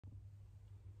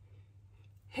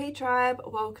Hey tribe,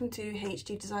 welcome to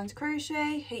HG Designs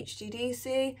Crochet,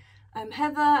 HGDC. I'm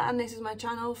Heather and this is my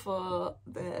channel for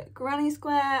the granny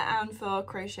square and for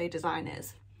crochet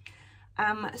designers.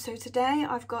 So today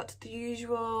I've got the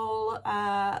usual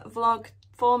vlog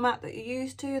format that you're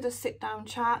used to, the sit down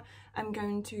chat. I'm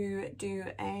going to do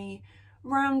a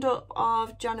roundup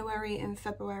of January and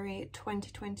February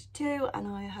 2022 and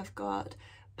I have got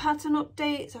pattern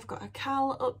updates, I've got a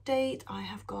cal update, I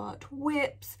have got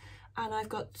whips, and I've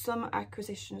got some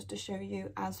acquisitions to show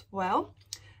you as well.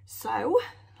 So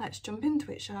let's jump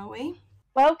into it, shall we?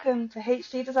 Welcome to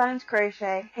HG Designs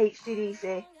Crochet,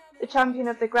 HGDC, the champion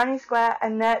of the granny square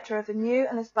and nurturer of the new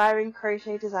and aspiring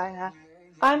crochet designer.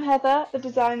 I'm Heather, the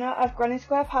designer of granny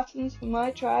square patterns for my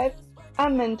tribe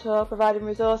and mentor, providing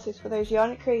resources for those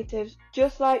yarn creatives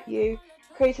just like you,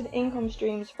 creating income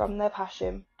streams from their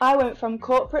passion. I went from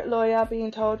corporate lawyer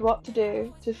being told what to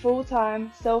do to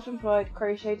full-time self-employed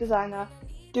crochet designer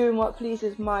doing what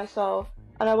pleases my soul,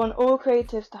 and I want all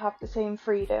creatives to have the same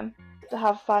freedom, to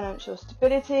have financial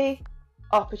stability,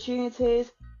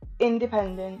 opportunities,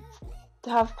 independence,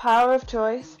 to have power of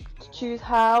choice, to choose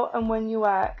how and when you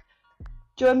work.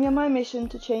 Join me on my mission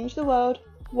to change the world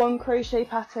one crochet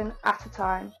pattern at a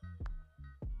time.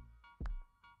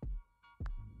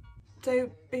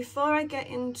 So before I get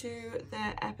into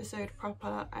the episode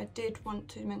proper, I did want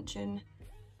to mention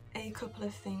a couple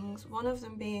of things. One of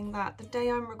them being that the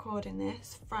day I'm recording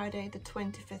this, Friday the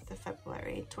 25th of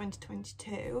February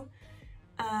 2022,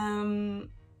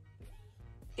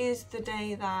 is the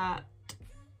day that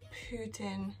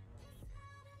Putin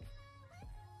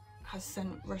has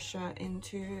sent Russia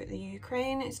into the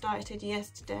Ukraine. It started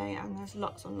yesterday and there's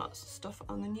lots and lots of stuff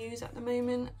on the news at the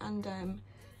moment, and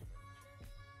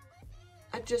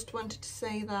I just wanted to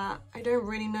say that I don't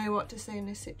really know what to say in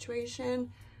this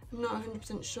situation. I'm not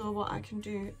 100% sure what I can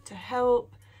do to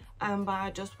help, but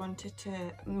I just wanted to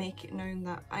make it known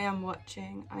that I am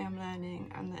watching, I am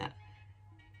learning, and that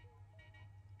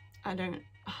I don't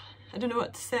know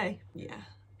what to say. Yeah,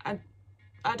 I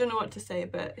don't know what to say,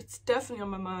 but it's definitely on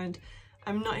my mind.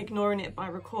 I'm not ignoring it by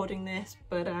recording this,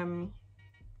 but I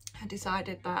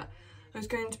decided that I was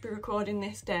going to be recording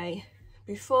this day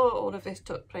before all of this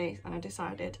took place, and I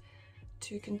decided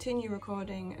to continue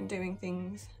recording and doing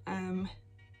things. I'm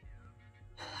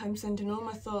sending all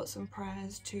my thoughts and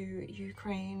prayers to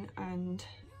Ukraine, and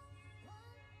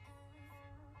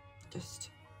just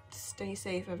stay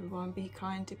safe everyone, be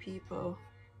kind to people.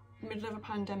 Middle of a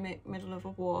pandemic, middle of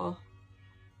a war.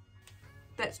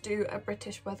 Let's do a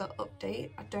British weather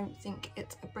update. I don't think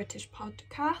it's a British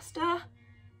podcaster.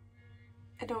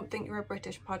 I don't think you're a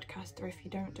British podcaster if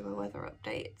you don't do a weather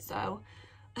update. So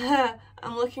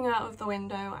I'm looking out of the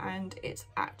window and it's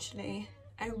actually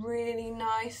a really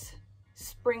nice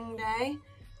spring day.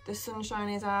 The sunshine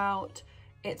is out.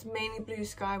 It's mainly blue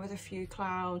sky with a few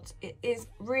clouds. It is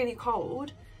really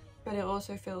cold, but it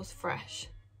also feels fresh.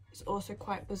 It's also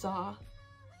quite bizarre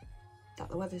that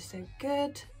the weather's so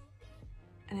good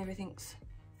and everything's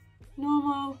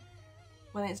normal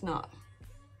when it's not.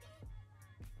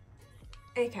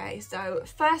 Okay, so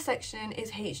first section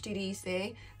is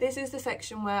HGDC. This is the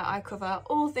section where I cover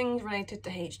all things related to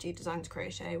HG Designs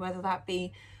Crochet, whether that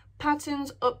be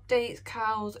patterns, updates,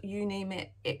 cals, you name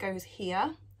it, it goes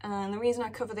here. And the reason I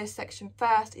cover this section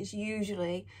first is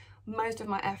usually most of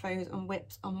my FOs and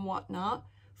whips and whatnot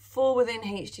fall within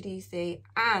HGDC,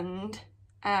 and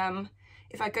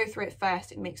if I go through it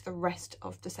first, it makes the rest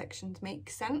of the sections make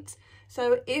sense.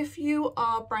 So if you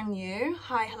are brand new,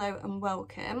 hi, hello and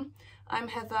welcome. I'm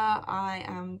Heather, I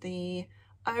am the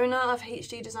owner of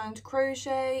HG Designs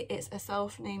Crochet. It's a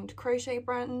self-named crochet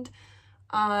brand.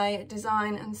 I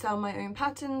design and sell my own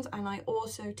patterns, and I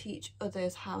also teach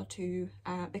others how to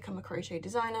become a crochet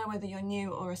designer, whether you're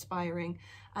new or aspiring,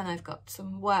 and I've got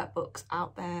some workbooks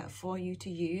out there for you to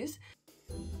use.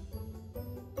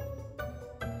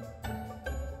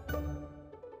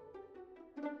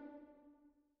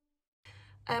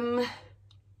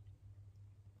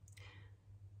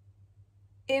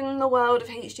 In the world of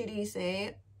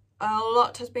HGDC, a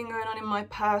lot has been going on in my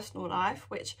personal life,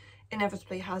 which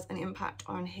inevitably has an impact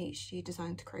on HG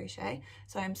Designs Crochet.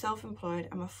 So I'm self-employed,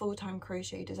 I'm a full-time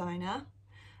crochet designer,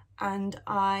 and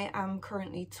I am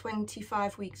currently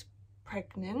 25 weeks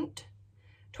pregnant,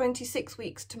 26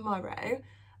 weeks tomorrow,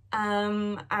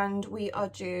 and we are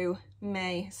due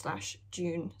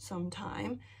May/June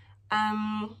sometime.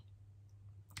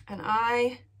 And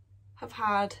I have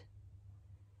had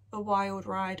a wild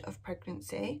ride of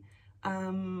pregnancy.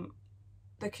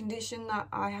 The condition that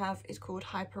I have is called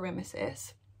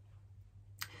hyperemesis.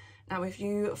 Now, if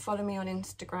you follow me on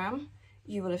Instagram,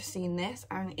 you will have seen this,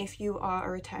 and if you are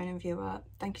a returning viewer,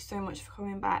 thank you so much for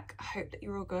coming back. I hope that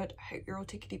you're all good. I hope you're all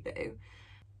tickety-boo.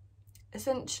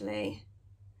 Essentially,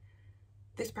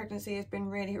 this pregnancy has been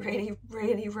really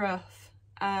rough.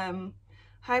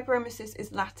 Hyperemesis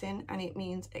is Latin and it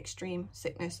means extreme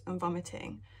sickness and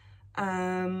vomiting.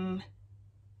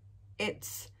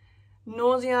 It's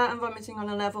nausea and vomiting on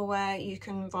a level where you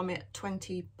can vomit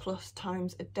 20 plus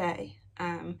times a day.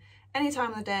 Any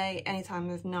time of the day, any time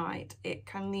of night. It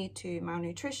can lead to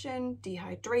malnutrition,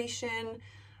 dehydration,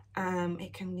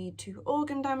 it can lead to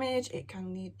organ damage, it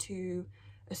can lead to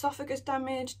esophagus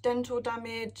damage, dental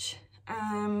damage,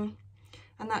 and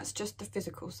that's just the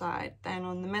physical side. Then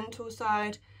on the mental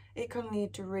side, it can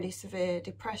lead to really severe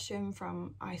depression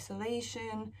from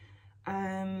isolation,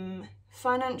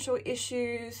 financial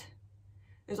issues.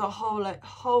 There's a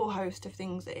whole host of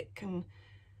things that it can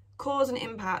cause an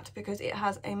impact because it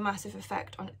has a massive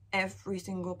effect on every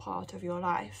single part of your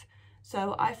life.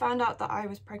 So I found out that I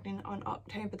was pregnant on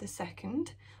October the 2nd.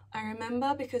 I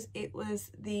remember because it was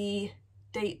the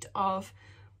date of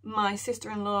my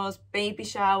sister-in-law's baby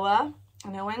shower,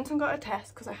 and I went and got a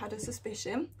test because I had a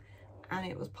suspicion and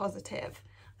it was positive,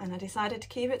 and I decided to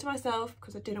keep it to myself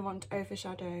because I didn't want to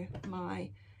overshadow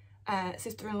my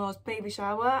sister-in-law's baby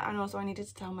shower, and also I needed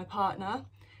to tell my partner.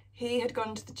 He had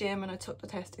gone to the gym and I took the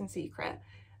test in secret,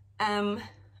 and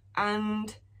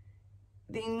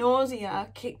the nausea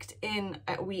kicked in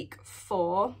at week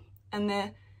 4 and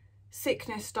the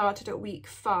sickness started at week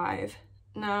 5.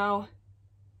 Now,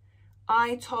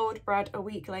 I told Brad a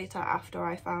week later after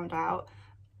I found out.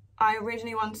 I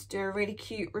originally wanted to do a really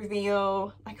cute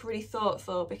reveal, like really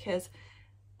thoughtful, because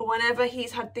whenever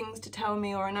he's had things to tell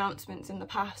me or announcements in the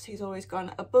past, he's always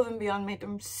gone above and beyond, made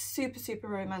them super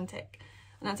romantic,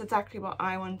 and that's exactly what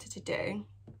I wanted to do.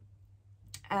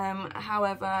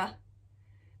 However,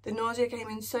 the nausea came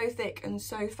in so thick and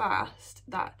so fast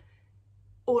that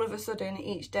all of a sudden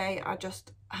each day I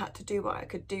just had to do what I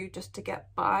could do just to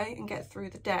get by and get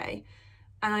through the day.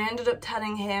 And I ended up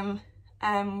telling him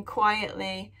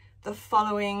quietly the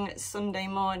following Sunday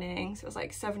morning, so it was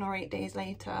like 7 or 8 days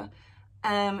later,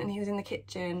 and he was in the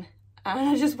kitchen, and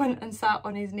I just went and sat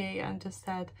on his knee and just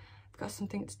said, I've got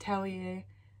something to tell you.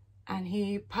 And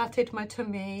he patted my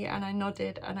tummy and I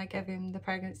nodded and I gave him the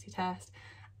pregnancy test.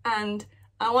 And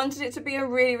I wanted it to be a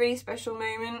really special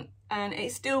moment, and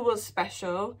it still was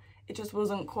special. It just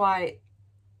wasn't quite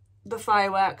the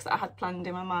fireworks that I had planned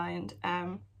in my mind.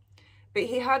 But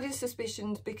he had his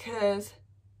suspicions because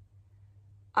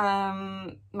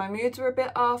my moods were a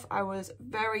bit off. I was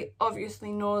very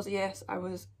obviously nauseous. I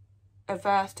was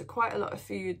averse to quite a lot of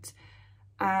foods,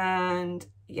 and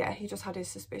yeah, he just had his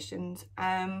suspicions.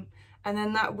 And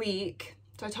then that week,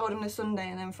 so I told him the Sunday,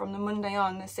 and then from the Monday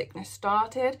on the sickness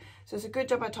started. So it's a good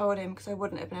job I told him because I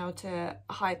wouldn't have been able to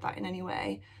hide that in any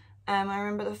way. I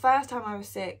remember the first time I was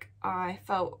sick, I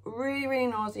felt really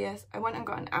nauseous. I went and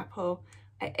got an apple.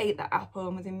 I ate that apple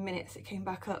and within minutes it came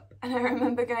back up. And I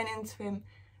remember going into him,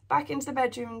 back into the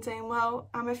bedroom and saying, well,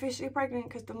 I'm officially pregnant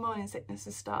because the morning sickness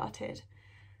has started.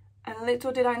 And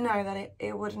little did I know that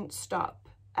it wouldn't stop.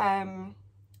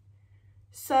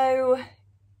 So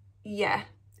yeah,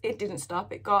 it didn't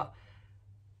stop. It got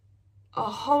a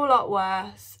whole lot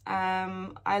worse.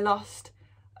 I lost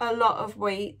a lot of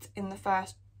weight in the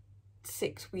first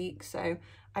 6 weeks. So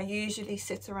I usually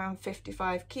sit around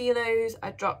 55 kilos.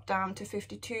 I dropped down to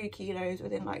 52 kilos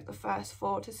within like the first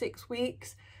 4 to 6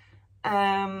 weeks.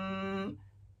 The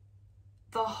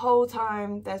whole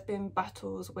time there's been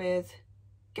battles with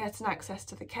getting access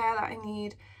to the care that I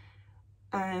need,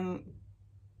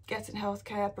 getting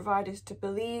healthcare providers to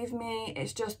believe me.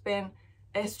 It's just been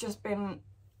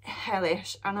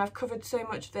hellish, and I've covered so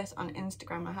much of this on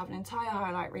Instagram. I have an entire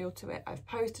highlight reel to it. I've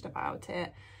posted about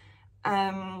it.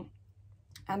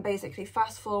 And basically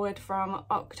fast forward from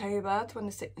October to when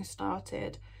the sickness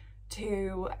started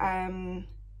to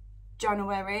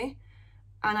January,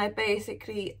 and I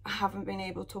basically haven't been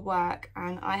able to work.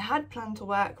 And I had planned to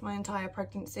work my entire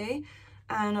pregnancy,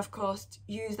 and of course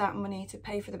use that money to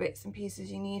pay for the bits and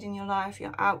pieces you need in your life,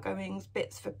 your outgoings,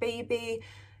 bits for baby,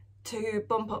 to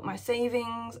bump up my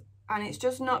savings, and it's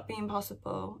just not been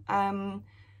possible.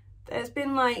 There's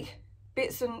been like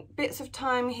bits of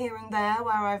time here and there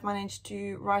where I've managed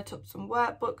to write up some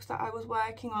workbooks that I was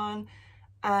working on.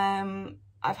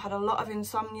 I've had a lot of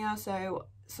insomnia, so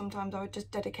sometimes I would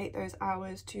just dedicate those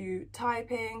hours to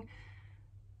typing,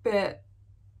 but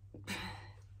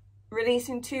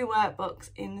releasing 2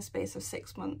 workbooks in the space of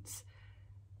 6 months,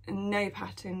 and no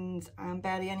patterns and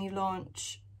barely any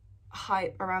launch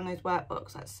hype around those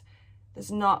workbooks,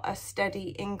 there's not a steady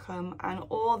income. And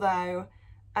although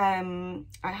I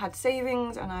had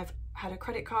savings and I've had a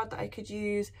credit card that I could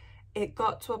use. It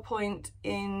got to a point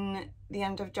in the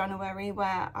end of January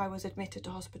where I was admitted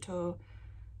to hospital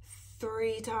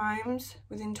 3 times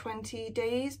within 20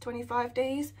 days, 25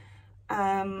 days.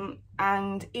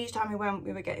 And each time we went,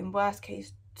 we were getting worst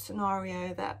case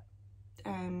scenario that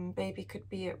baby could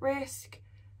be at risk,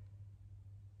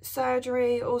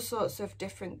 surgery, all sorts of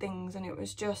different things. And it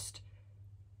was just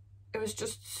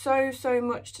so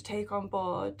much to take on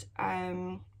board.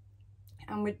 And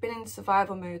we'd been in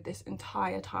survival mode this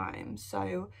entire time.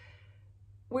 So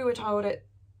we were told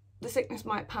the sickness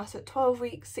might pass at 12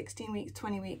 weeks, 16 weeks,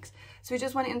 20 weeks. So we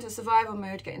just went into survival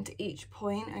mode, get into each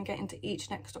point and get into each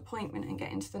next appointment and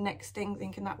get into the next thing,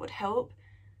 thinking that would help.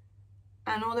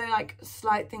 And although like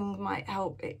slight things might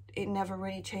help, it never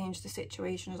really changed the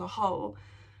situation as a whole.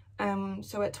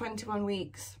 So at 21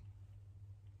 weeks,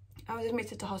 I was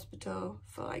admitted to hospital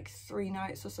for like 3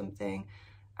 nights or something,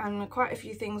 and quite a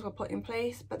few things were put in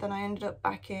place, but then I ended up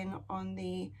back in on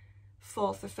the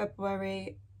 4th of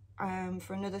February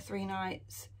for another 3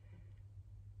 nights.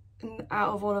 And out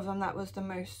of all of them, that was the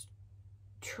most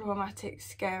traumatic,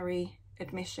 scary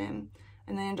admission.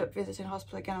 And then I ended up visiting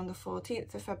hospital again on the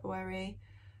 14th of February,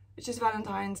 which is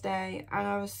Valentine's Day, and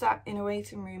I was sat in a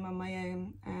waiting room on my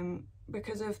own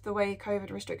because of the way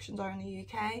COVID restrictions are in the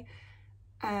UK.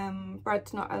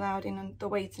 Bread's not allowed in the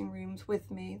waiting rooms with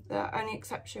me. The only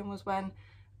exception was when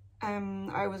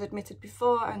I was admitted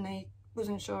before and they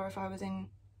wasn't sure if I was in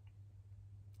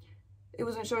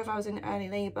early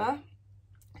labour,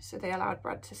 so they allowed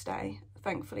Bread to stay.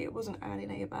 Thankfully it wasn't early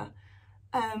labour.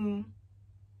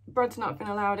 Bread's not been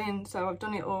allowed in, so I've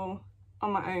done it all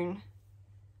on my own.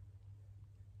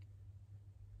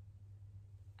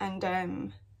 And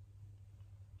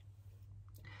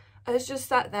I was just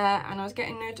sat there and I was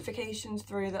getting notifications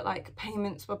through that like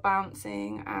payments were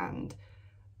bouncing, and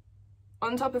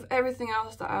on top of everything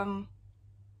else that I'm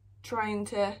trying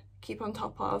to keep on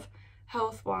top of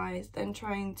health-wise, then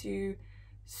trying to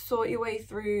sort your way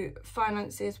through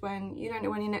finances when you don't know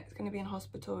when you're next going to be in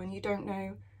hospital, and you don't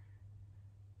know.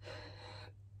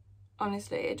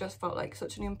 Honestly, it just felt like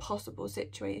such an impossible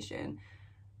situation.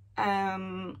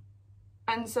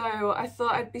 And so I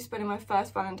thought I'd be spending my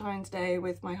first Valentine's Day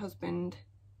with my husband,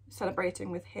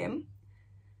 celebrating with him.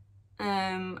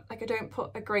 Like I don't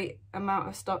put a great amount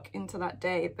of stock into that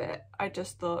day, but I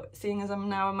just thought, seeing as I'm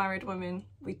now a married woman,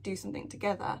 we'd do something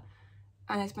together.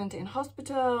 And I spent it in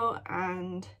hospital,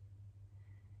 and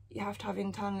you have to have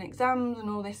internal exams and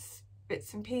all this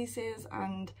bits and pieces,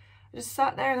 and I just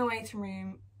sat there in the waiting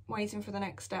room waiting for the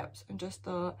next steps and just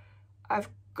thought, I've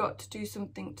got to do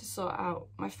something to sort out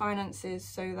my finances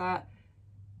so that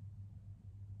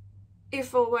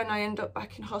if or when I end up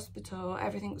back in hospital,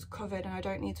 everything's covered and I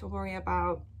don't need to worry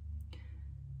about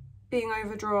being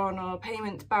overdrawn or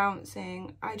payments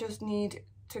bouncing. I just need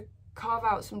to carve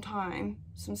out some time,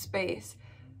 some space,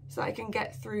 so that I can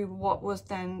get through what was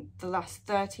then the last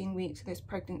 13 weeks of this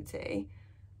pregnancy,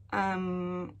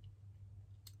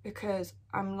 because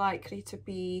I'm likely to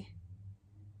be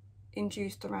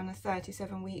induced around the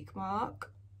 37-week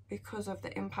mark because of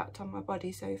the impact on my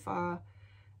body so far.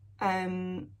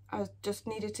 I just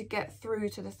needed to get through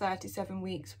to the 37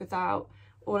 weeks without,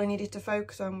 all I needed to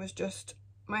focus on was just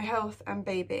my health and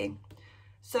baby.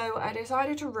 So I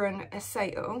decided to run a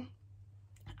sale,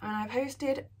 and I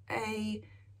posted a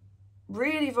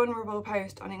really vulnerable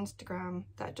post on Instagram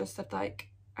that just said like,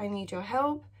 I need your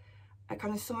help. I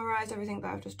kind of summarised everything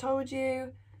that I've just told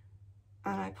you,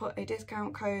 and I put a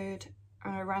discount code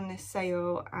and I ran this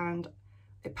sale, and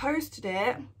I posted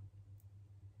it.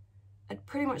 I'd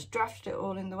pretty much drafted it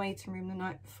all in the waiting room the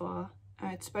night before.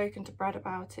 I'd spoken to Brad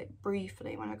about it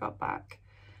briefly when I got back,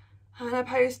 and I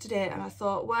posted it, and I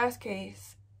thought, worst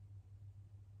case,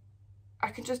 I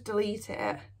can just delete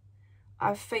it.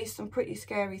 I've faced some pretty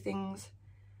scary things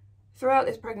throughout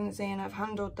this pregnancy and I've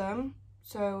handled them,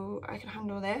 so I can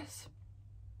handle this.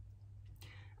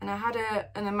 And I had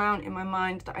an amount in my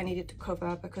mind that I needed to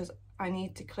cover because I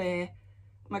need to clear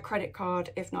my credit card,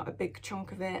 if not a big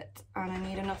chunk of it, and I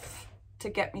need enough to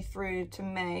get me through to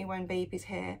May when baby's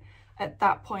here. At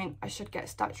that point, I should get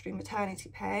statutory maternity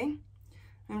pay.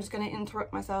 I'm just going to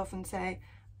interrupt myself and say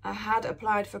I had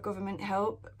applied for government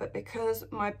help, but because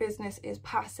my business is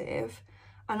passive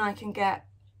and I can get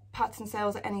pattern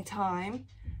sales at any time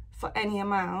for any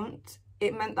amount,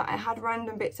 it meant that I had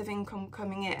random bits of income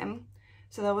coming in.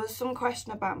 So there was some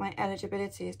question about my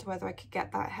eligibility as to whether I could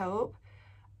get that help.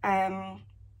 And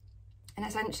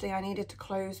essentially I needed to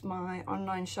close my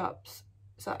online shops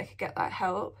so that I could get that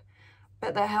help.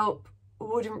 But the help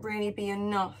wouldn't really be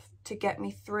enough to get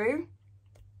me through.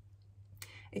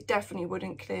 it definitely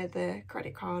wouldn't clear the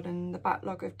credit card and the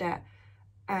backlog of debt,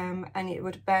 and it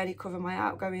would barely cover my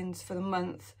outgoings for the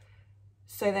month.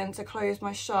 So then to close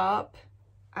my shop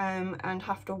and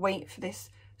have to wait for this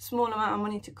small amount of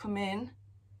money to come in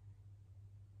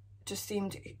just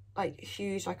seemed like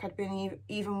huge, like I'd been in an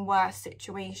even worse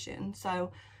situation.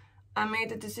 So I made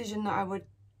the decision that I would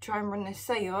try and run this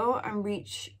sale and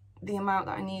reach the amount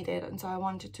that I needed, and so I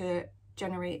wanted to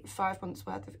generate 5 months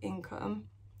worth of income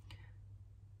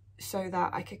so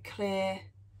that I could clear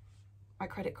my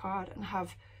credit card and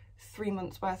have 3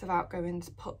 months worth of outgoings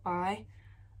put by.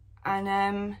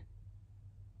 And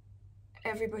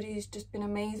everybody's just been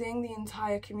amazing. The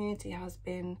entire community has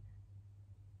been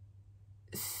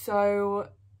so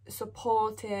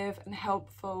supportive and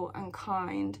helpful and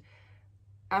kind,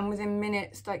 and within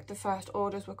minutes, like, the first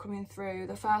orders were coming through.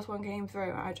 The first one came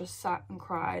through and I just sat and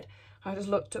cried. I just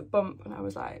looked at Bump and I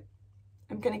was like,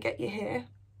 I'm gonna get you here.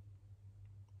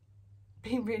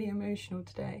 Being really emotional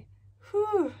today.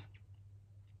 Whew.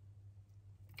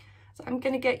 So I'm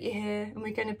gonna get you here and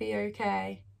we're gonna be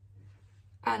okay.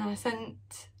 And I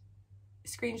sent a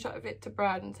screenshot of it to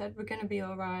Brad and said, we're gonna be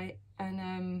all right.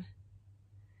 And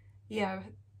yeah,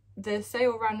 the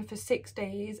sale ran for 6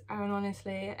 days, and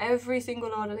honestly, every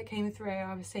single order that came through,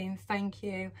 I was saying thank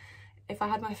you. If I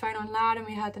had my phone on loud and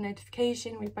we had the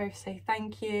notification, we'd both say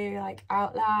thank you, like,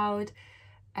 out loud.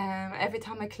 Every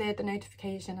time I cleared the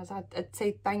notification, I'd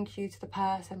say thank you to the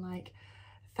person, like,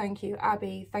 thank you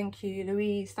Abby, thank you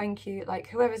Louise, thank you, like,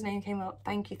 whoever's name came up,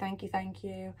 thank you, thank you, thank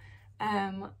you.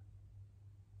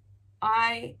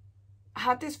 I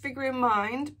had this figure in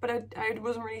mind, but I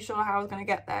wasn't really sure how I was going to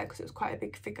get there because it was quite a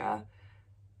big figure.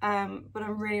 But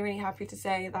I'm really happy to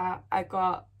say that I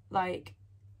got like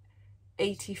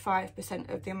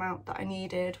 85% of the amount that I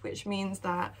needed, which means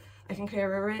that I can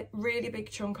clear a really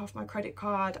big chunk off my credit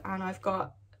card, and I've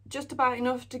got just about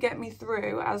enough to get me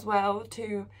through as well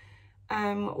to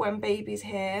when baby's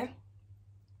here.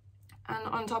 And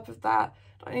on top of that,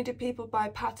 not only did people buy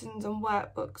patterns and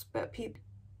workbooks, but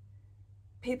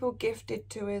people gifted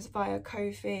to us via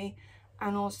Ko-fi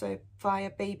and also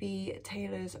via Baby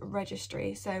Taylor's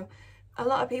registry. So a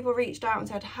lot of people reached out and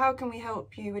said, how can we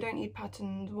help you? We don't need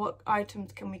patterns. What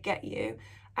items can we get you?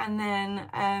 And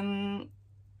then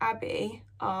Abby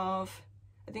of,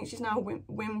 I think she's now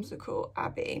Whimsical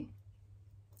Abby.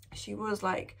 She was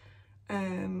like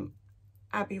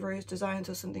Abby Rose Designs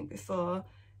or something before.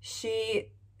 She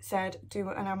said do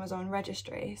an Amazon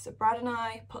registry. So Brad and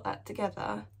I put that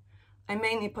together. I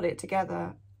mainly put it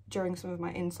together during some of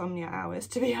my insomnia hours,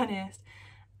 to be honest.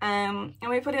 And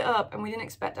we put it up and we didn't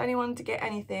expect anyone to get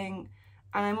anything.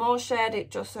 And I more shared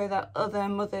it just so that other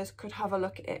mothers could have a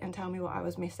look at it and tell me what I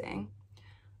was missing.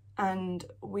 And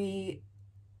we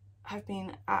have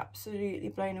been absolutely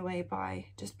blown away by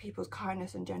just people's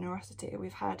kindness and generosity.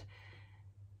 We've had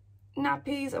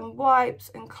nappies and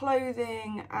wipes and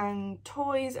clothing and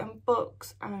toys and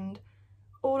books, and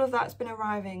all of that's been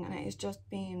arriving, and it has just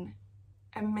been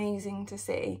amazing to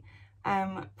see.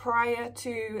 Prior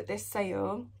to this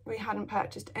sale, we hadn't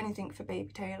purchased anything for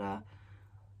Baby Taylor,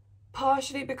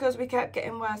 partially because we kept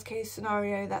getting worst case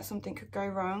scenario that something could go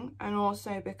wrong, and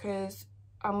also because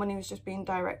our money was just being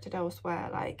directed elsewhere.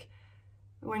 Like,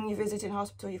 when you visit in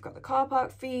hospital, you've got the car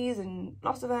park fees and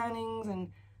loss of earnings and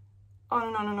on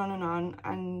and on and on and on,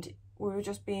 and we were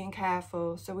just being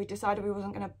careful. So we decided we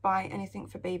wasn't going to buy anything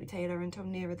for Baby Taylor until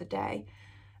nearer the day.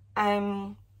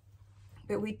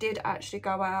 But we did actually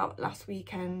go out last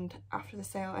weekend after the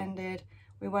sale ended.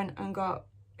 We went and got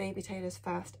Baby Taylor's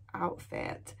first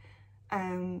outfit,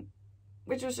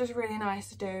 which was just really nice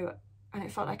to do, and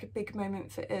it felt like a big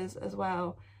moment for us as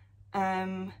well.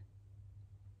 I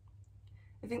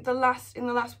think in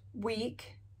the last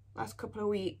couple of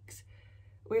weeks,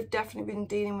 we've definitely been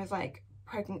dealing with like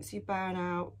pregnancy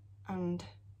burnout and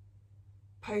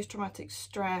post-traumatic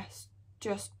stress,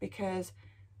 just because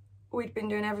we'd been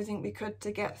doing everything we could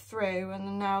to get through,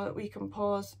 and now that we can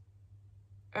pause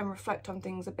and reflect on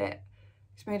things a bit,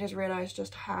 it's made us realise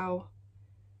just how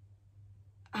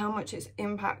much it's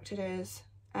impacted us.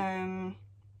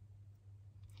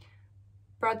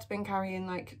 Brad's been carrying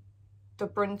like the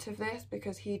brunt of this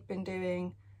because he'd been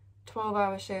doing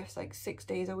 12-hour shifts like 6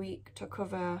 days a week to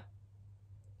cover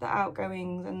the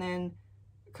outgoings, and then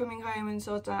coming home and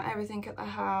sorting out everything at the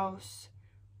house,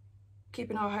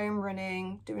 keeping our home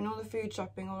running, doing all the food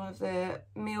shopping, all of the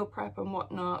meal prep and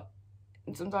whatnot.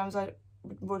 And sometimes I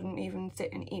wouldn't even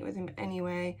sit and eat with him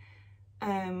anyway.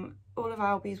 All of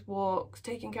Albie's walks,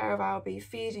 taking care of Albie,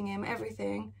 feeding him,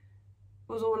 everything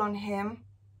was all on him.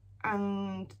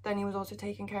 And then he was also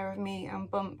taking care of me and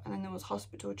Bump, and then there was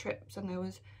hospital trips, and there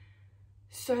was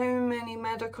so many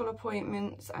medical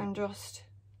appointments and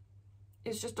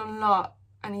it's just a lot,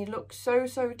 and he looked so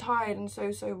tired and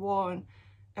so worn,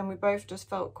 and we both just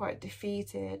felt quite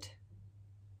defeated.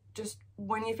 Just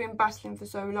when you've been battling for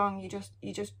so long,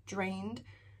 you just drained.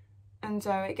 And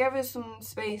so it gave us some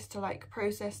space to like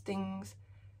process things.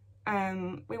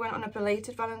 We went on a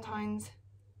belated Valentine's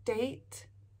date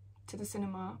to the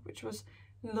cinema, which was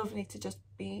lovely to just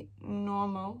be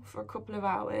normal for a couple of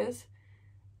hours.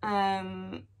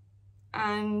 And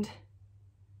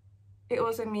it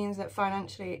also means that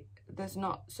financially there's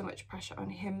not so much pressure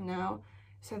on him now.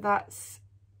 So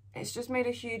it's just made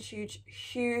a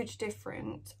huge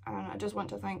difference. And I just want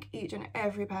to thank each and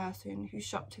every person who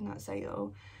shopped in that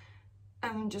sale,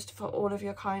 and just for all of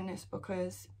your kindness,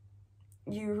 because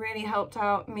you really helped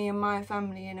out me and my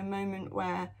family in a moment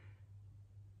where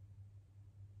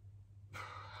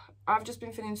I've just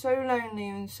been feeling so lonely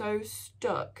and so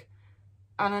stuck.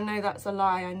 And I know that's a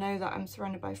lie. I know that I'm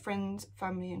surrounded by friends,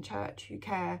 family and church who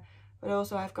care, but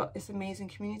also I've got this amazing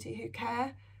community who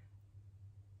care.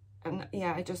 And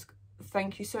yeah, I just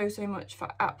thank you so much for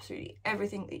absolutely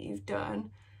everything that you've done.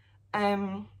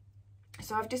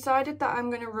 So I've decided that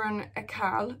I'm going to run a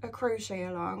crochet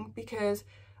along, because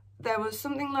there was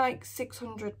something like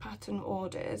 600 pattern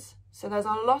orders. So there's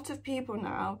a lot of people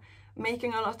now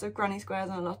making a lot of granny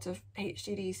squares and a lot of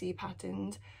HGDC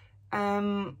patterns.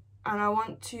 And I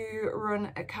want to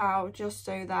run a just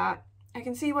so that I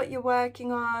can see what you're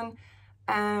working on,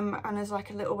 and as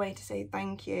like a little way to say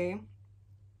thank you.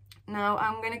 Now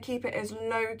I'm going to keep it as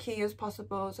low key as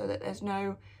possible so that there's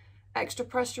no extra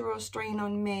pressure or strain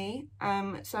on me.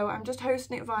 So I'm just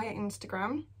hosting it via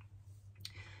Instagram.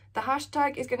 The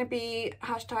hashtag is going to be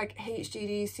hashtag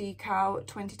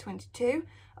HGDCCow2022.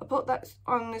 I'll put that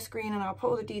on the screen and I'll put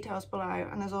all the details below,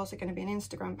 and there's also going to be an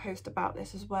Instagram post about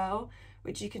this as well,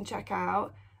 which you can check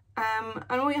out. And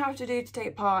all you have to do to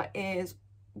take part is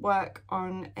work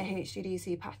on a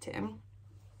HGDC pattern.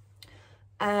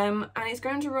 And it's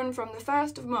going to run from the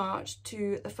 1st of March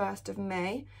to the 1st of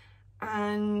May.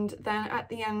 And then at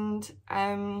the end,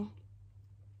 I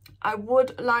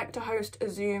would like to host a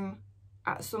Zoom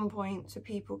at some point so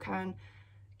people can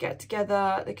get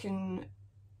together, they can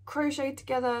crochet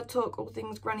together, talk all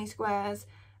things granny squares,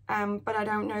 but I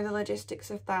don't know the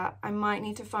logistics of that. I might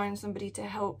need to find somebody to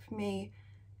help me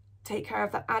take care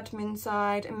of the admin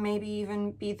side and maybe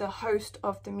even be the host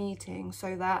of the meeting,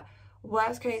 so that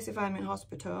worst case, if I'm in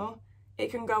hospital, it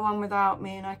can go on without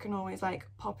me and I can always like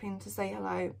pop in to say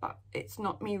hello, but it's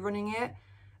not me running it,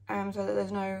 so that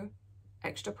there's no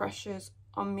extra pressures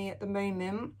on me at the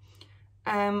moment.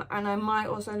 And I might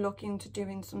also look into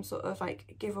doing some sort of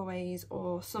like giveaways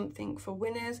or something for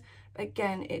winners. But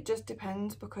again, it just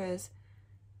depends, because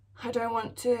I don't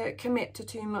want to commit to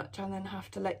too much and then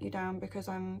have to let you down because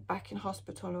I'm back in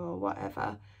hospital or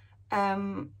whatever.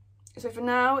 So for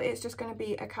now, it's just going to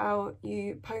be a cow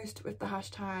you post with the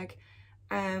hashtag,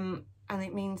 and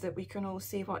it means that we can all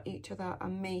see what each other are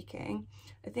making.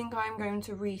 I think I'm going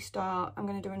to restart. I'm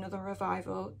going to do another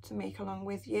revival to make along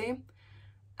with you.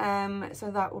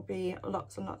 So that will be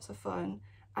lots and lots of fun.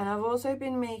 And I've also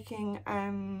been making,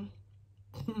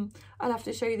 I'll have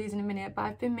to show you these in a minute, but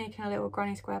I've been making a little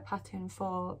granny square pattern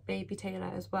for baby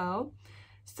Taylor as well.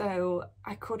 So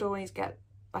I could always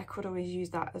use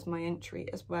that as my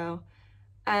entry as well.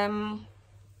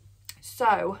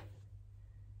 So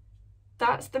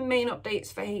that's the main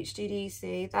updates for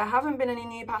HGDC. There haven't been any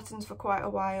new patterns for quite a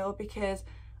while, because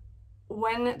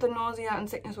when the nausea and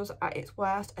sickness was at its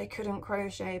worst, I couldn't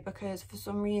crochet because for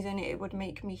some reason it would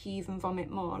make me heave and vomit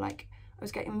more. Like, I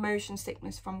was getting motion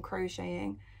sickness from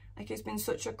crocheting. Like, it's been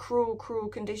such a cruel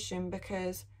condition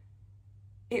because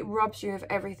it robs you of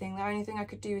everything. The only thing I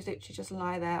could do is literally just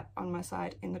lie there on my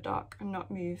side in the dark and not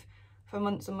move for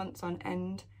months and months on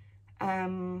end.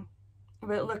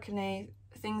 But luckily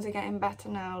things are getting better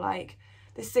now. Like,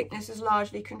 the sickness is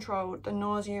largely controlled, the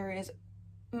nausea is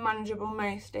manageable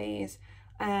most days.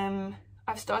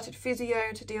 I've started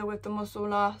physio to deal with the muscle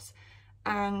loss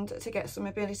and to get some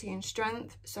mobility and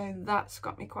strength, so that's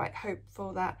got me quite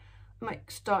hopeful that I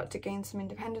might start to gain some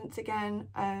independence again.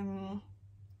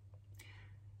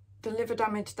 The liver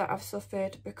damage that I've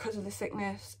suffered because of the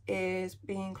sickness is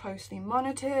being closely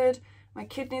monitored. My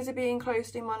kidneys are being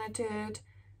closely monitored.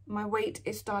 My weight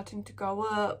is starting to go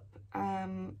up,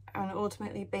 and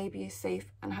ultimately baby is safe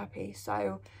and happy.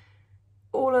 So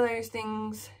all of those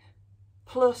things,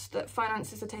 plus that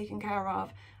finances are taken care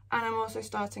of, and I'm also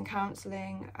starting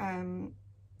counselling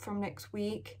from next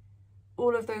week.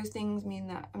 All of those things mean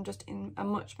that I'm just in a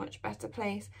much better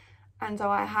place. And so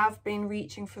I have been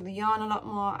reaching for the yarn a lot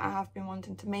more. I have been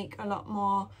wanting to make a lot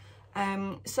more.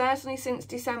 Certainly since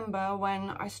December,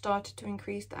 when I started to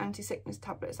increase the anti-sickness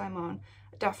tablets I'm on,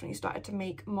 I definitely started to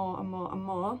make more and more and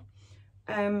more.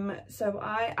 So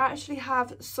I actually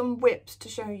have some whips to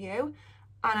show you,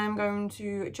 and I'm going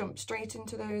to jump straight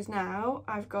into those now.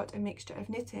 I've got a mixture of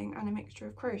knitting and a mixture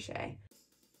of crochet.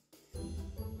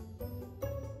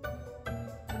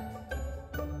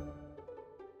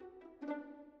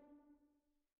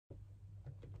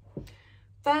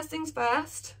 First things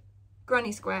first,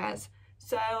 granny squares.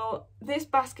 So this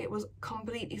basket was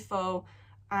completely full.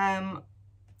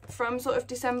 From sort of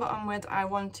December onwards, I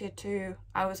was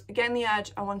getting the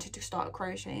urge, I wanted to start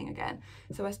crocheting again.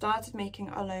 So I started making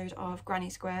a load of granny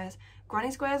squares.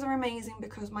 Granny squares are amazing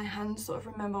because my hands sort of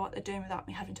remember what they're doing without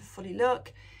me having to fully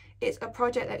look. It's a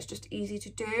project that's just easy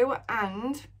to do,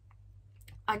 and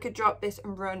I could drop this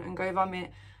and run and go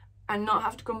vomit and not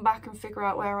have to come back and figure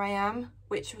out where I am,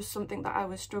 which was something that I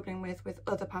was struggling with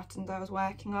other patterns I was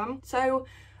working on. So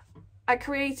I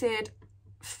created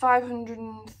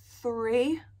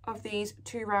 503 of these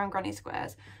 2 round granny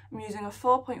squares. I'm using a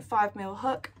 4.5mm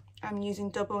hook, I'm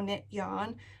using double knit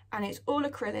yarn, and it's all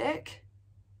acrylic.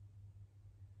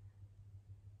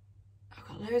 I've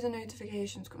got loads of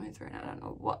notifications coming through and I don't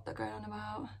know what they're going on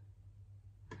about.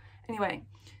 Anyway,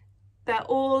 they're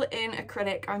all in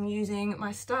acrylic. I'm using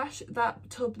my stash. That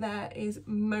tub there is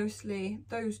mostly,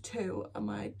 those 2 are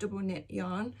my double knit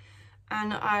yarn,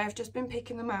 and I've just been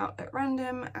picking them out at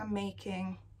random and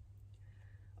making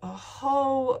a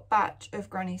whole batch of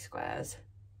granny squares.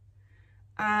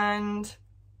 And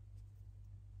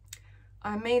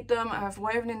I made them, I've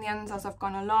woven in the ends as I've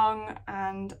gone along,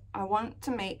 and I want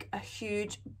to make a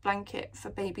huge blanket for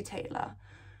baby Taylor.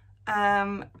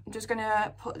 I'm just going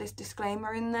to put this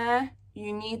disclaimer in there.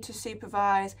 You need to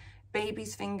supervise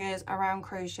baby's fingers around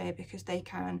crochet because they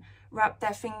can wrap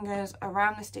their fingers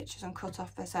around the stitches and cut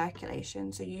off their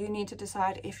circulation. So you need to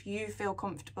decide if you feel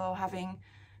comfortable having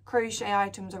crochet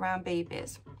items around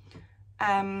babies.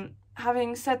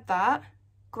 Having said that,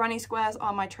 granny squares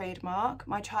are my trademark.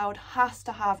 My child has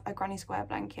to have a granny square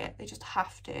blanket. They just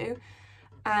have to.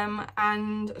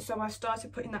 And so I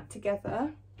started putting that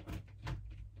together.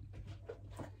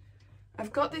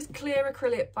 I've got this clear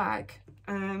acrylic bag,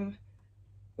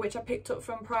 which I picked up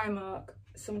from Primark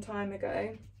some time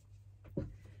ago,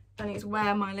 and it's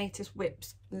where my latest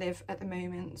whips live at the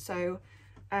moment. So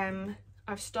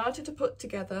I've started to put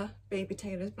together baby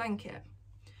Taylor's blanket.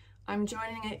 I'm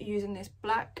joining it using this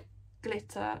black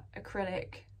glitter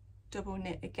acrylic double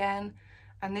knit again,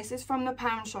 and this is from the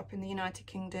pound shop in the United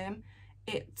Kingdom.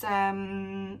 It's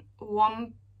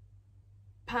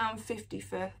 £1.50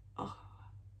 for,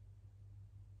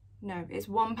 no, it's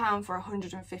 £1 for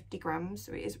 150 grams,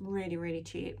 so it is really, really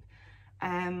cheap.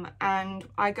 And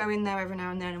I go in there every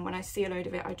now and then, and when I see a load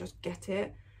of it, I just get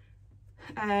it.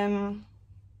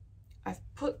 I've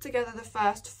put together the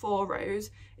first 4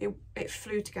 rows. It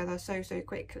flew together so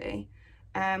quickly.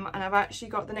 And I've actually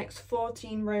got the next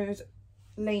 14 rows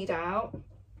laid out.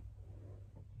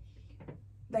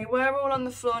 They were all on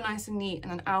the floor nice and neat, and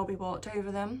then Albie walked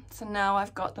over them. So now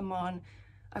I've got them on.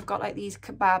 I've got like these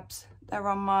kebabs. They're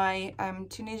on my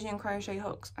Tunisian crochet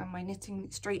hooks and my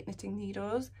straight knitting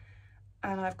needles.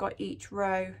 And I've got each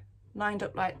row lined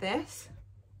up like this.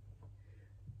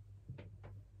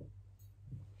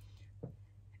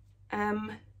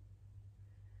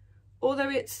 Although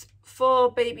it's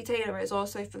for baby Taylor, it's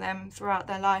also for them throughout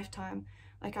their lifetime.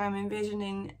 Like, I'm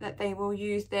envisioning that they will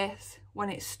use this when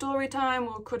it's story time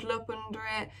or cuddle up under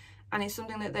it, and it's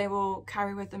something that they will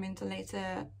carry with them into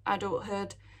later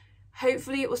adulthood.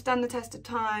 Hopefully it will stand the test of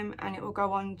time and it will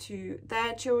go on to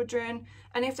their children,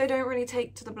 and if they don't really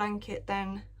take to the blanket,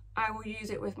 then I will use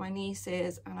it with my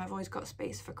nieces, and I've always got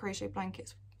space for crochet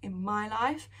blankets in my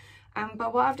life.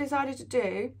 But what I've decided to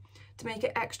do to make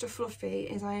it extra fluffy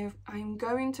is I'm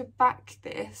going to back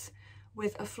this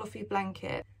with a fluffy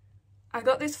blanket. I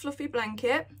got this fluffy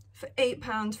blanket for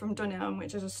 £8 from Dunelm,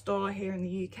 which is a store here in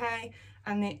the UK,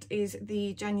 and it is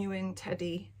the genuine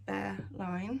teddy bear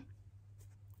line.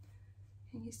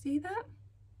 Can you see that?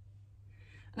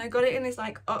 And I got it in this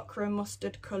like ochre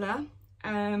mustard colour.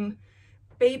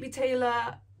 Baby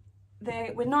Taylor,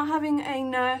 we're not having a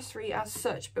nursery as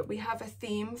such, but we have a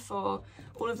theme for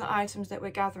all of the items that we're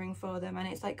gathering for them, and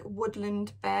it's like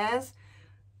woodland bears.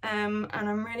 And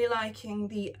I'm really liking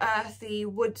the earthy,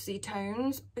 woodsy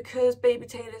tones. Because baby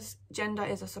Taylor's gender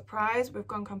is a surprise, we've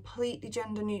gone completely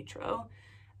gender neutral.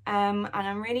 And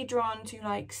I'm really drawn to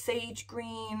like sage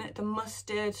green, the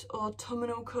mustard,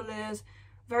 autumnal colours,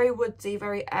 very woodsy,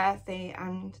 very earthy,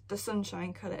 and the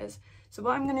sunshine colours. So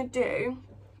what I'm going to do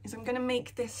is I'm going to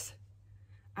make this,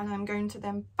 and I'm going to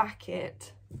then back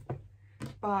it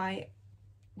by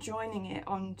joining it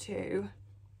onto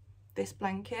this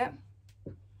blanket.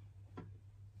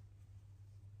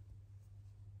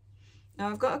 Now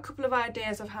I've got a couple of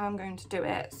ideas of how I'm going to do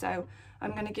it, so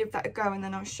I'm going to give that a go and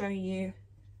then I'll show you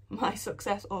my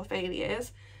success or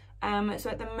failures. So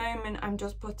at the moment I'm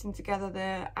just putting together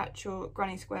the actual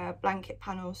granny square blanket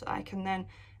panel so I can then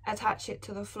attach it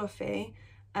to the fluffy,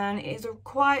 and it is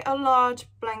quite a large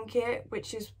blanket,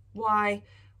 which is why,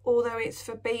 although it's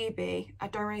for baby, I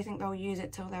don't really think they'll use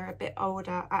it till they're a bit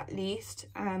older at least.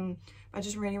 I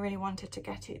just really wanted to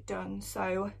get it done.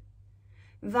 So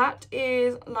that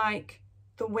is like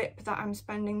the whip that I'm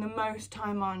spending the most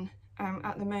time on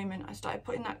at the moment. I started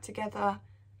putting that together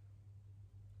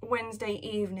Wednesday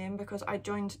evening because I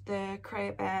joined the Cray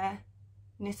A Bear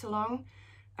knit along.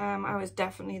 I was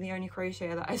definitely the only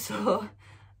crocheter that I saw.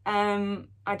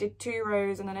 I did 2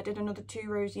 rows and then I did another 2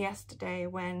 rows yesterday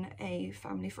when a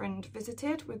family friend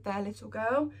visited with their little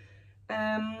girl.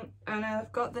 And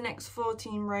I've got the next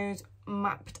 14 rows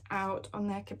mapped out on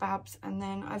their kebabs, and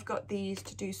then I've got these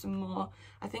to do some more.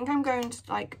 I think I'm going to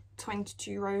like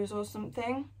 22 rows or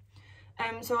something.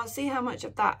 So I'll see how much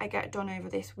of that I get done over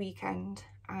this weekend,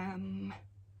 and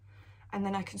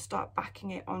then I can start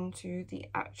backing it onto the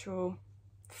actual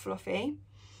fluffy.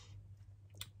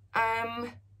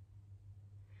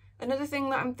 Another thing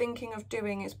that I'm thinking of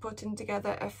doing is putting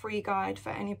together a free guide for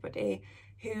anybody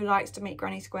who likes to make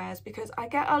granny squares, because I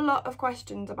get a lot of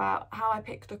questions about how I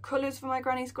pick the colours for my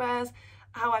granny squares,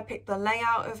 how I pick the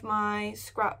layout of my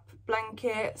scrap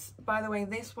blankets. By the way,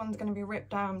 this one's going to be ripped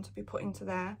down to be put into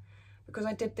there because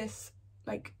I did this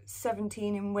like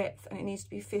 17 in width and it needs to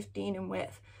be 15 in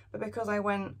width, but because I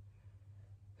went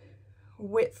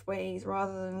widthways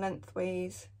rather than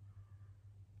lengthways,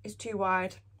 it's too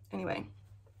wide. Anyway,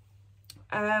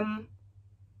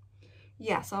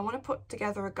 yeah, so I want to put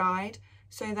together a guide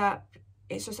so that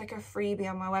it's just like a freebie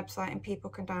on my website and people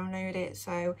can download it.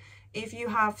 So if you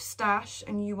have stash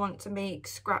and you want to make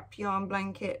scrap yarn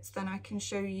blankets, then I can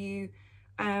show you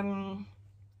how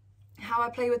I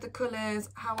play with the colours,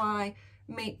 how I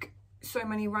make so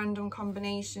many random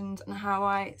combinations and how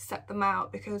I set them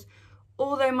out, because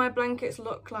although my blankets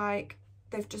look like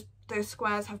those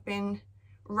squares have been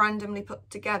randomly put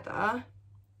together,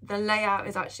 the layout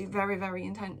is actually very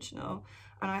intentional,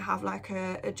 and I have like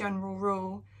a general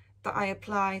rule that I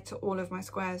apply to all of my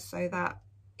squares so that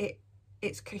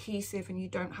it's cohesive and you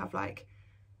don't have like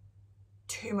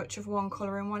too much of one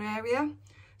colour in one area.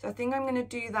 So I think I'm going to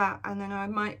do that, and then I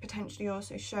might potentially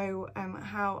also show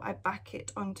how I back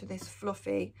it onto this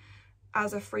fluffy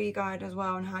as a free guide as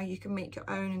well, and how you can make your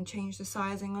own and change the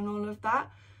sizing and all of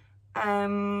that.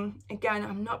 Again,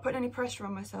 I'm not putting any pressure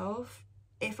on myself.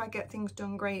 If I get things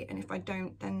done, great, and if I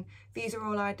don't, then these are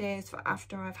all ideas for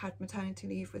after I've had maternity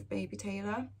leave with baby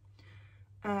Taylor.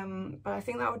 But I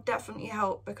think that would definitely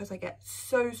help because I get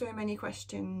so many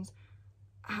questions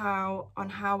on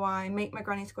how I make my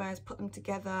granny squares, put them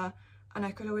together, and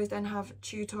I could always then have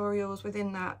tutorials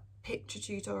within that, picture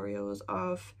tutorials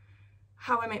of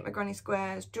how I make my granny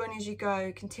squares, join as you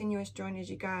go, continuous join as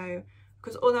you go,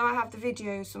 because although I have the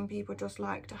videos, some people just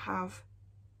like to have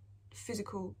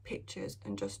physical pictures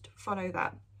and just follow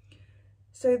that.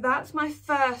 So that's my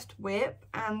first whip,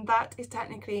 and that is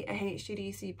technically a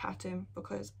HGDC pattern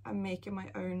because I'm making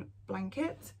my own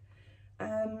blanket.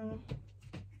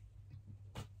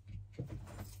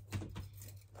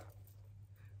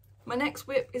 My next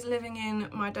whip is living in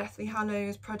my Deathly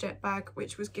Hallows project bag,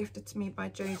 which was gifted to me by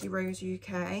Josie Rose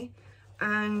UK,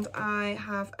 and I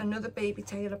have another baby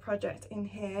Taylor project in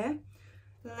here.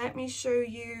 Let me show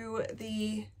you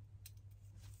the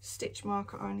stitch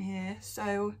marker on here.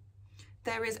 So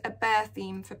there is a bear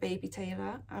theme for baby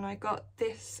Taylor, and I got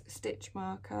this stitch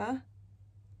marker.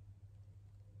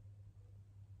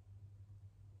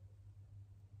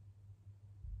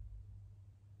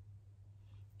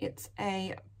 It's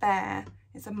a bear,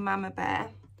 it's a mama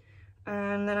bear.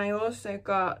 And then I also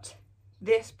got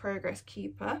this Progress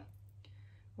Keeper,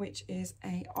 which is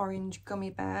a orange gummy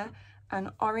bear.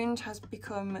 And orange has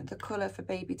become the colour for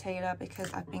baby Taylor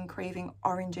because I've been craving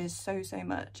oranges so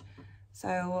much.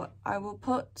 So I will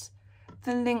put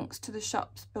the links to the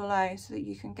shops below so that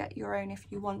you can get your own if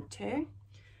you want to.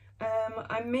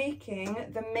 I'm making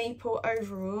the maple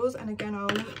overalls, and again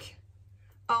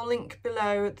I'll link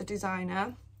below the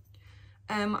designer.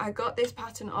 I got this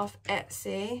pattern off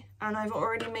Etsy, and I've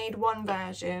already made one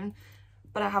version,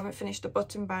 but I haven't finished the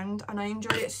button band, and I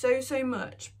enjoyed it so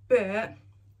much, but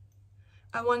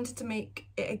I wanted to make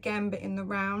it again but in the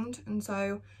round, and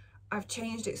so I've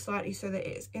changed it slightly so that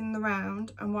it's in the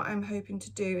round, and what I'm hoping to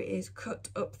do is cut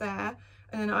up there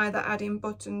and then either add in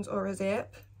buttons or a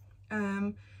zip,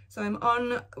 So I'm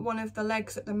on one of the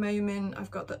legs at the moment. I've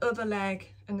got the other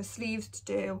leg and the sleeves to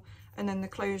do, and then the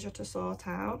closure to sort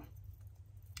out.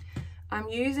 I'm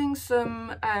using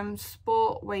some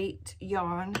sport weight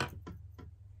yarn.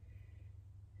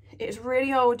 It's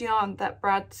really old yarn that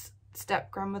Brad's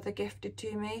step-grandmother gifted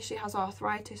to me. She has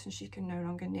arthritis and she can no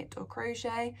longer knit or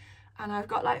crochet, and I've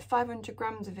got like 500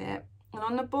 grams of it. And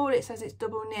on the board it says it's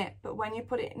double knit, but when you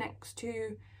put it next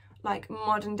to like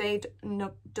modern day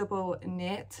double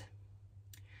knit,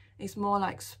 it's more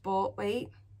like sport weight,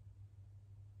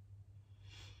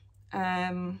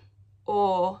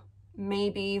 or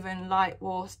maybe even light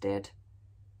worsted.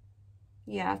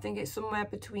 Yeah, I think it's somewhere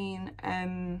between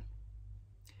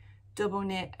double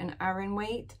knit and Aran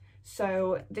weight.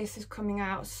 So this is coming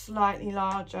out slightly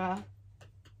larger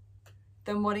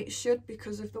than what it should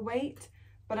because of the weight,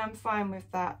 but I'm fine with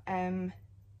that.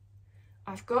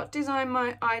 I've got design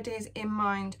ideas in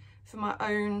mind for my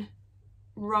own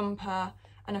romper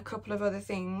and a couple of other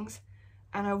things,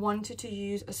 and I wanted to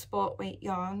use a sport weight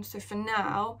yarn. So for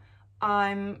now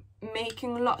I'm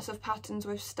making lots of patterns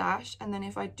with stash, and then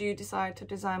if I do decide to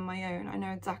design my own, I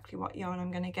know exactly what yarn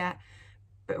I'm going to get.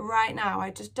 But right now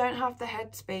I just don't have the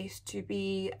headspace to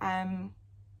be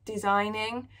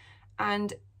designing.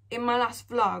 And in my last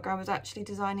vlog I was actually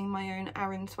designing my own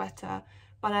Aran sweater,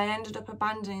 but I ended up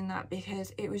abandoning that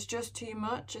because it was just too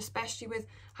much, especially with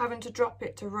having to drop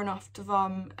it to run off to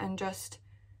vom, and just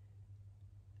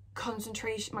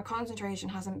my concentration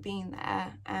hasn't been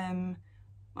there.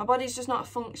 My body's just not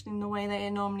functioning the way that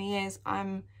it normally is.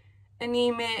 I'm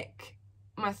anemic,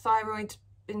 my thyroid's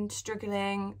been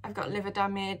struggling, I've got liver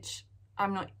damage,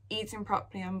 I'm not eating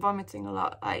properly, I'm vomiting a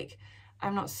lot, like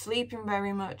I'm not sleeping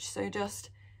very much, so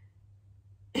just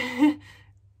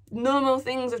normal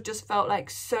things have just felt like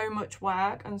so much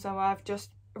work. And so I've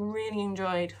just really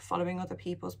enjoyed following other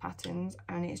people's patterns,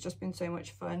 and it's just been so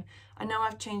much fun. I know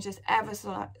I've changed this ever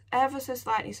so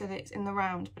slightly so that it's in the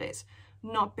round, but it's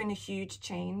not been a huge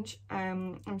change.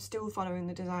 I'm still following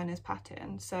the designer's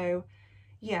pattern, so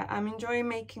yeah, I'm enjoying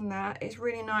making that. It's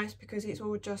really nice because it's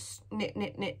all just knit,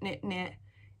 knit, knit, knit, knit.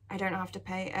 I don't have to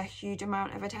pay a huge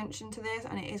amount of attention to this,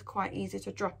 and it is quite easy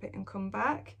to drop it and come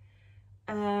back.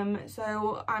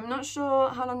 So I'm not sure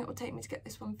how long it will take me to get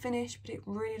this one finished, but it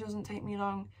really doesn't take me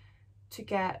long to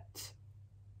get,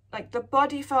 like, the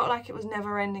body felt like it was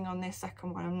never ending on this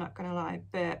second one, I'm not gonna lie,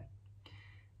 but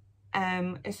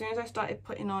as soon as I started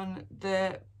putting on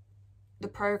the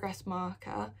progress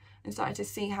marker and started to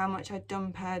see how much I'd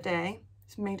done per day,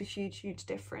 it's made a huge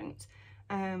difference.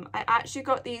 I actually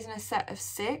got these in a set of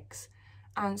 6,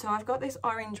 and so I've got this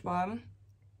orange one,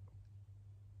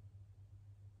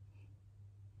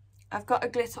 I've got a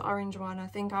glitter orange one, I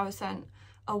think I was sent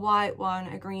a white one,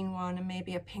 a green one, and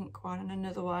maybe a pink one and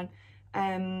another one,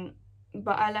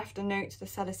 but I left a note to the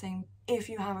seller saying, if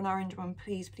you have an orange one,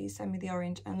 please send me the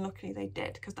orange, and luckily they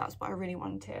did, because that's what I really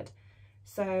wanted.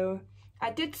 So I